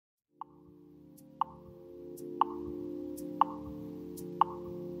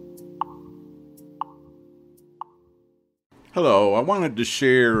Hello, I wanted to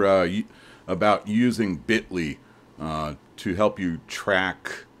share about using Bitly to help you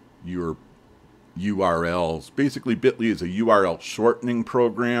track your URLs. Basically, Bitly is a URL shortening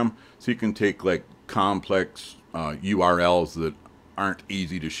program, so you can take like complex URLs that aren't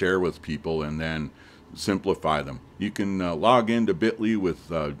easy to share with people and then simplify them. You can log into Bitly with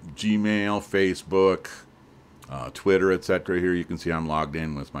Gmail, Facebook, Twitter, etc. Here you can see I'm logged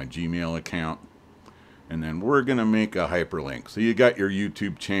in with my Gmail account. And then we're going to make a hyperlink. So you got your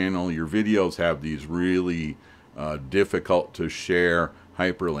YouTube channel. Your videos have these really difficult to share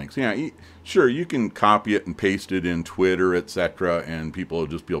hyperlinks. Yeah, sure, you can copy it and paste it in Twitter, etc., and people will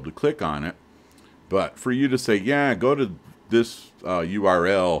just be able to click on it. But for you to say, yeah, go to this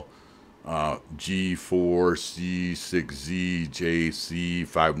URL,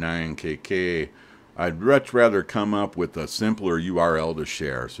 G4C6ZJC59KK, I'd much rather come up with a simpler URL to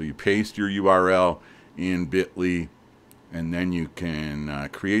share. So you paste your URL in Bitly, and then you can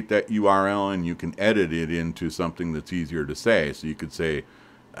create that URL and you can edit it into something that's easier to say. So you could say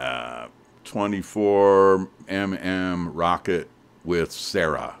 24mm rocket with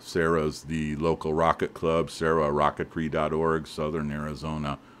Sarah. Sarah's the local rocket club, sarahrocketry.org, Southern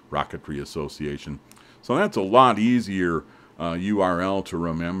Arizona Rocketry Association. So that's a lot easier URL to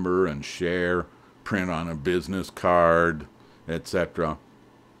remember and share, print on a business card, etc.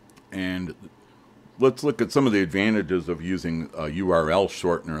 And let's look at some of the advantages of using a URL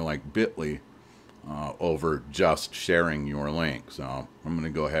shortener like Bitly over just sharing your link. So I'm going to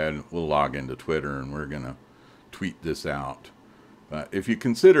go ahead, we'll log into Twitter and we're going to tweet this out. If you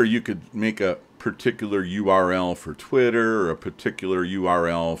consider you could make a particular URL for Twitter or a particular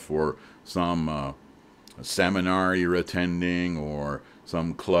URL for some seminar you're attending or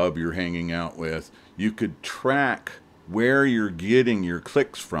some club you're hanging out with, you could track where you're getting your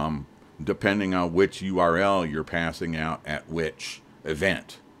clicks from depending on which URL you're passing out at which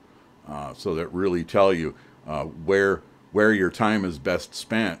event. So that really tell you where your time is best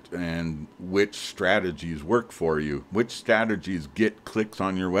spent and which strategies work for you, which strategies get clicks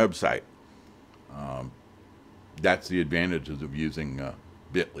on your website. That's the advantages of using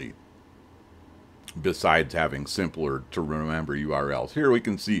Bitly, besides having simpler to remember URLs. Here we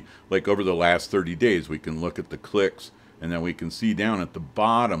can see, like over the last 30 days, we can look at the clicks, and then we can see down at the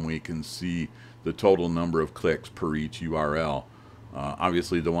bottom, we can see the total number of clicks per each URL.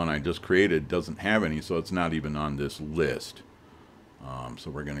 Obviously, the one I just created doesn't have any, so it's not even on this list.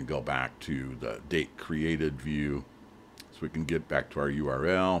 So we're going to go back to the date created view so we can get back to our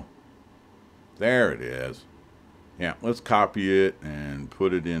URL. There it is. Yeah, let's copy it and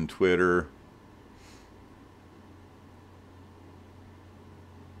put it in Twitter.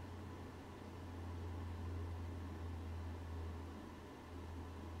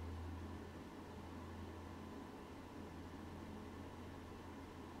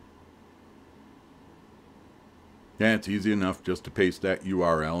 Yeah, it's easy enough just to paste that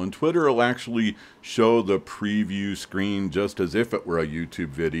URL, and Twitter will actually show the preview screen just as if it were a YouTube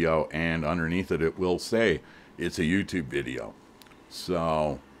video, and underneath it, it will say it's a YouTube video.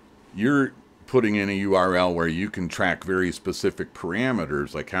 So you're putting in a URL where you can track very specific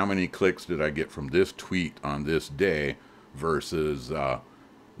parameters, like how many clicks did I get from this tweet on this day versus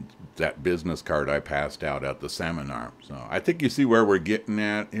that business card I passed out at the seminar. So I think you see where we're getting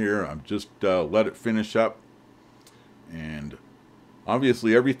at here. I'm just let it finish up. And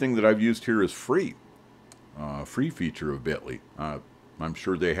obviously everything that I've used here is free. Free feature of Bitly. I'm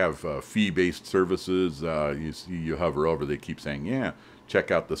sure they have fee-based services. You see, you hover over, they keep saying, yeah,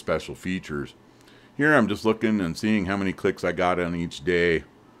 check out the special features. Here I'm just looking and seeing how many clicks I got on each day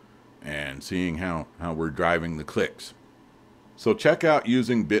and seeing how we're driving the clicks. So check out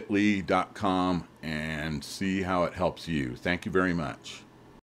using bitly.com and see how it helps you. Thank you very much.